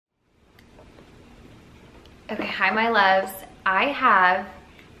Okay, hi my loves. I have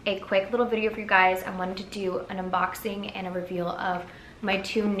a quick little video for you guys. I wanted to do an unboxing and a reveal of my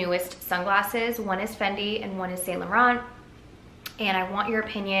two newest sunglasses. One is Fendi and one is Saint Laurent. And I want your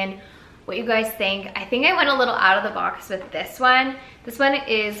opinion, what you guys think. I think I went a little out of the box with this one. This one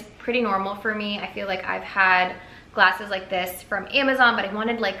is pretty normal for me. I feel like I've had glasses like this from Amazon, but I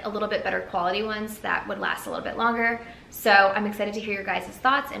wanted like a little bit better quality ones that would last a little bit longer. So I'm excited to hear your guys'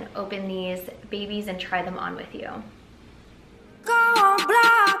 thoughts and open these babies and try them on with you. Go on,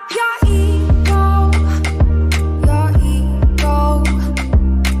 block your ego,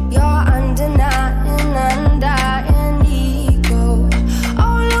 your undying ego.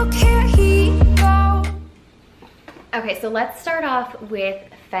 Oh, look here he go. Okay, so let's start off with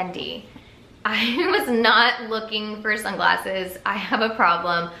Fendi. I was not looking for sunglasses. I have a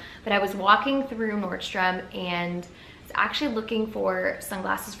problem, but I was walking through Nordstrom and was actually looking for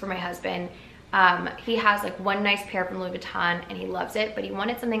sunglasses for my husband. He has like one nice pair from Louis Vuitton and he loves it, but he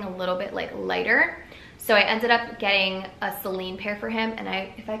wanted something a little bit like lighter. So I ended up getting a Celine pair for him, and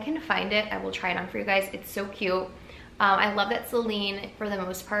if I can find it, I will try it on for you guys. It's so cute. I love that Celine, for the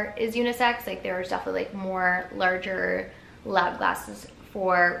most part, is unisex. Like there's definitely like more larger, loud glasses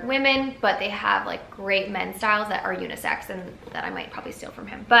for women, but they have like great men's styles that are unisex and that I might probably steal from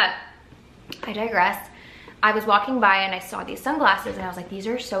him. But I digress. I was walking by and I saw these sunglasses and I was like, these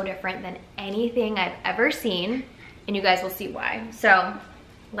are so different than anything I've ever seen, and you guys will see why. So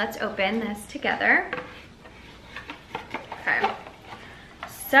let's open this together. Okay,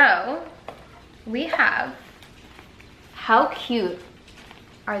 so we have, how cute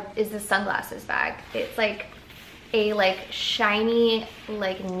is this sunglasses bag? It's like a shiny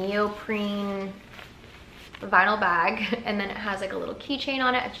neoprene vinyl bag, and then it has like a little keychain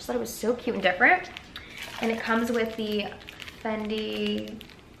on it. I just thought it was so cute and different. And it comes with the Fendi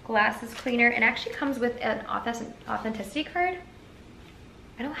glasses cleaner. It actually comes with an authenticity card.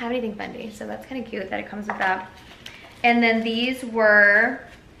 I don't have anything Fendi, so that's kind of cute that it comes with that. And then these were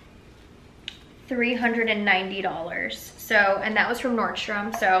 $390. So, and that was from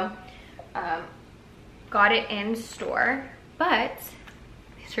Nordstrom. So got it in store, but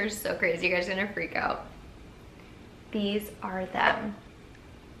these are so crazy. You guys are gonna freak out. These are them.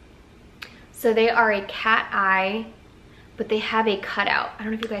 So they are a cat eye, but they have a cutout. I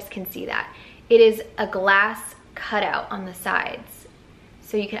don't know if you guys can see that. It is a glass cutout on the sides.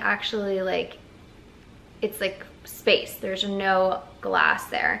 So you can actually it's like space. There's no glass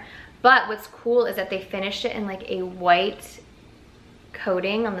there. But what's cool is that they finished it in like a white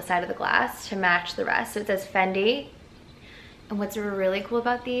coating on the side of the glass to match the rest. So it says Fendi. And what's really cool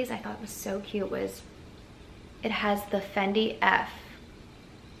about these, I thought was so cute, was it has the Fendi F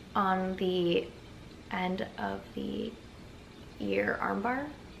on the end of the ear armbar.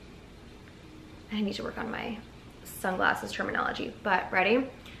 I need to work on my sunglasses terminology, but ready?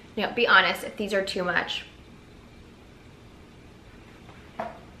 Now, be honest if these are too much.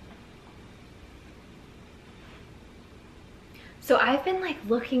 So I've been like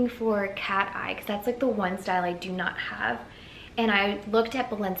looking for cat eye because that's like the one style I do not have. And I looked at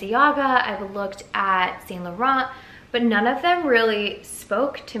Balenciaga, I've looked at Saint Laurent, but none of them really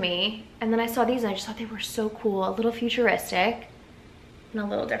spoke to me. And then I saw these and I just thought they were so cool, a little futuristic and a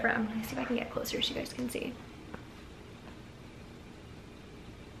little different. I'm gonna see if I can get closer so you guys can see.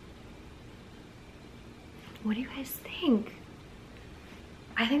 What do you guys think?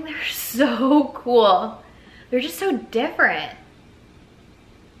 I think they're so cool. They're just so different.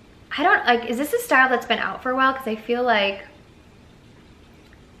 I don't like, is this a style that's been out for a while? Because I feel like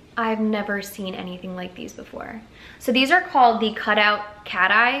I've never seen anything like these before. So these are called the Cutout Cat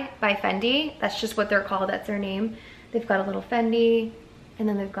Eye by Fendi. That's just what they're called, that's their name. They've got a little Fendi, and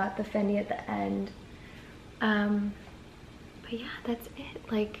then they've got the Fendi at the end. But yeah, that's it.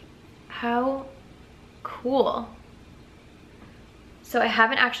 Like, how cool. So I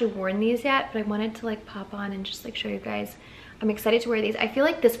haven't actually worn these yet, but I wanted to like pop on and just like show you guys. I'm excited to wear these. I feel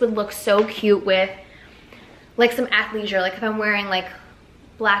like this would look so cute with like some athleisure. Like if I'm wearing like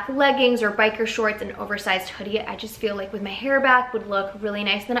black leggings or biker shorts and an oversized hoodie, I just feel like with my hair back would look really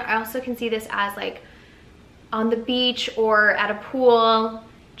nice. Then I also can see this as like on the beach or at a pool,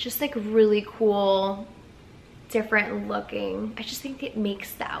 just like really cool, different looking. I just think it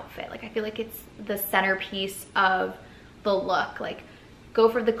makes the outfit. Like I feel like it's the centerpiece of the look. Like go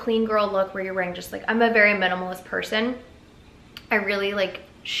for the clean girl look where you're wearing just like, I'm a very minimalist person. I really like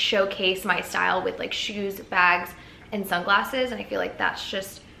showcase my style with like shoes, bags, and sunglasses, and I feel like that's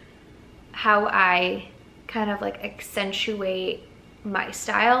just how I kind of like accentuate my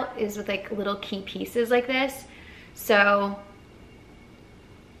style, is with like little key pieces like this. So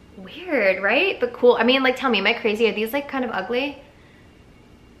Weird, right? But cool. I mean, like, tell me, am I crazy? Are these like kind of ugly?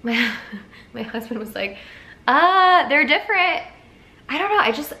 My husband was like, they're different. I don't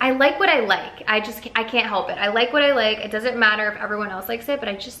know. I like what I like. I can't help it. I like what I like. It doesn't matter if everyone else likes it, but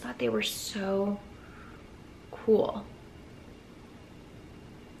I just thought they were so cool.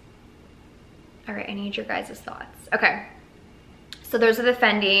 All right, I need your guys' thoughts. Okay, so those are the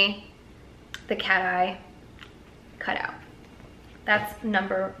Fendi, the cat eye cutout. That's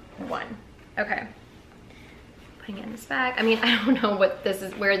number 1. Okay, putting it in this bag. I mean, I don't know what this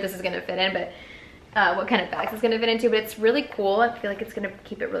is, where this is gonna fit in, but what kind of bags it's gonna fit into, but it's really cool. I feel like it's gonna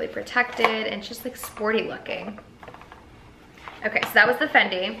keep it really protected and just like sporty looking. Okay, so that was the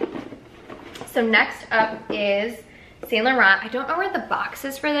Fendi. So next up is Saint Laurent. I don't know where the box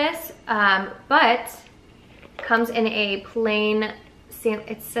is for this, but comes in a plain,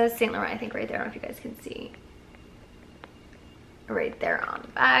 it says Saint Laurent, I think right there. I don't know if you guys can see. Right there on the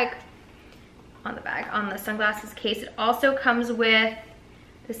bag. On the sunglasses case. It also comes with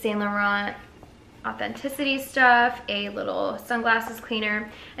the Saint Laurent authenticity stuff, a little sunglasses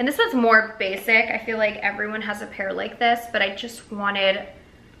cleaner, and this one's more basic. I feel like everyone has a pair like this, but I just wanted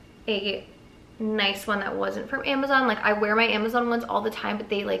a nice one that wasn't from Amazon. Like, I wear my Amazon ones all the time, but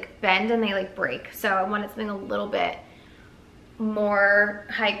they like bend and they like break, so I wanted something a little bit more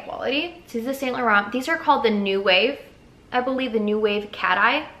high quality. So this is Saint Laurent. These are called the New Wave, I believe, the New Wave cat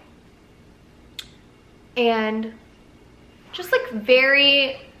eye, and just like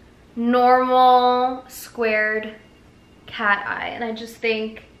very normal squared cat eye, and I just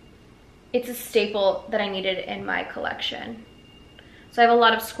think it's a staple that I needed in my collection. So I have a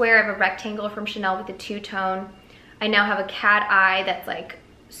lot of square. I have a rectangle from Chanel with a two-tone. I now have a cat eye that's like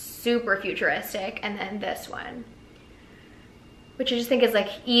super futuristic, and then this one, which I just think is like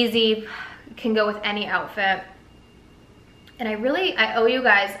easy, can go with any outfit. And I owe you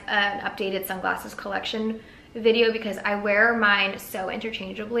guys an updated sunglasses collection video, because I wear mine so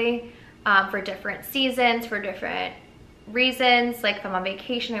interchangeably for different seasons, for different reasons. Like if I'm on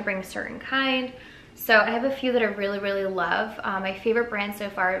vacation, I bring a certain kind. So I have a few that I really, really love. My favorite brands so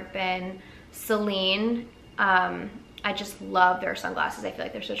far have been Celine. I just love their sunglasses. I feel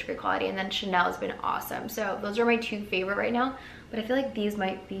like they're such great quality. And then Chanel has been awesome. So those are my 2 favorite right now. But I feel like these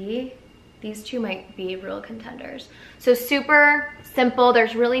two might be real contenders. So super simple.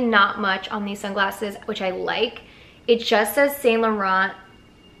 There's really not much on these sunglasses, which I like. It just says Saint Laurent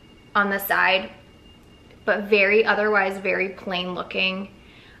on the side, but otherwise very plain looking.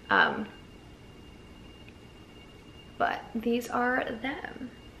 But these are them.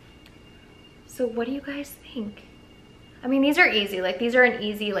 So what do you guys think? I mean, these are easy. Like, these are an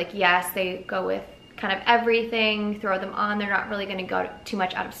easy, like, yes, they go with kind of everything. Throw them on. They're not really gonna go too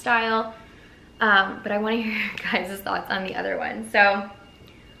much out of style. But I want to hear your guys' thoughts on the other one. So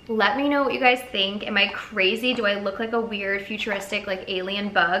let me know what you guys think. Am I crazy? Do I look like a weird futuristic like alien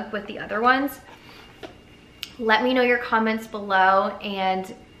bug with the other ones? Let me know your comments below,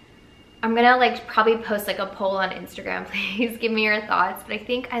 and I'm gonna like probably post like a poll on Instagram. Please give me your thoughts. But I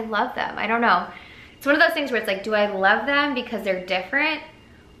think I love them. I don't know. It's one of those things where it's like, do I love them because they're different,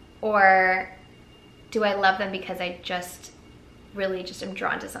 or do I love them because I just really just am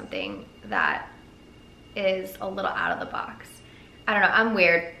drawn to something that is a little out of the box? I don't know, I'm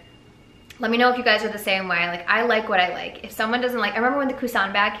weird. Let me know if you guys are the same way. Like, I like what I like. If someone doesn't like, I remember when the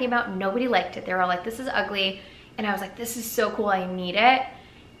Kusan bag came out, nobody liked it. They were all like, this is ugly. And I was like, this is so cool, I need it.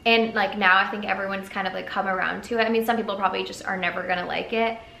 And like now I think everyone's kind of like come around to it. I mean, some people probably just are never gonna like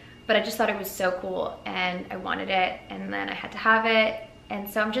it, but I just thought it was so cool and I wanted it, and then I had to have it. And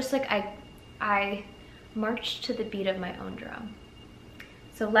so I'm just like, I marched to the beat of my own drum.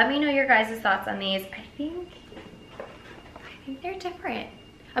 So let me know your guys' thoughts on these. I think they're different.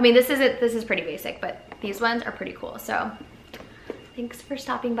 I mean, this is pretty basic, but these ones are pretty cool. So thanks for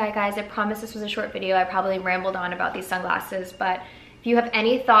stopping by, guys. I promise this was a short video. I probably rambled on about these sunglasses, but if you have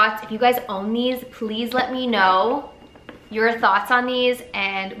any thoughts, if you guys own these, please let me know your thoughts on these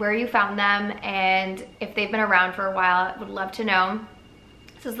and where you found them, and if they've been around for a while. I would love to know.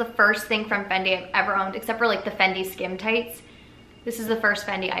 This is the first thing from Fendi I've ever owned, except for like the Fendi skim tights. This is the first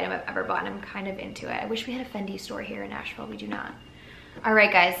Fendi item I've ever bought, and I'm kind of into it. I wish we had a Fendi store here in Nashville. We do not. All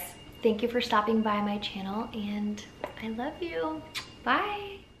right, guys. Thank you for stopping by my channel, and I love you. Bye.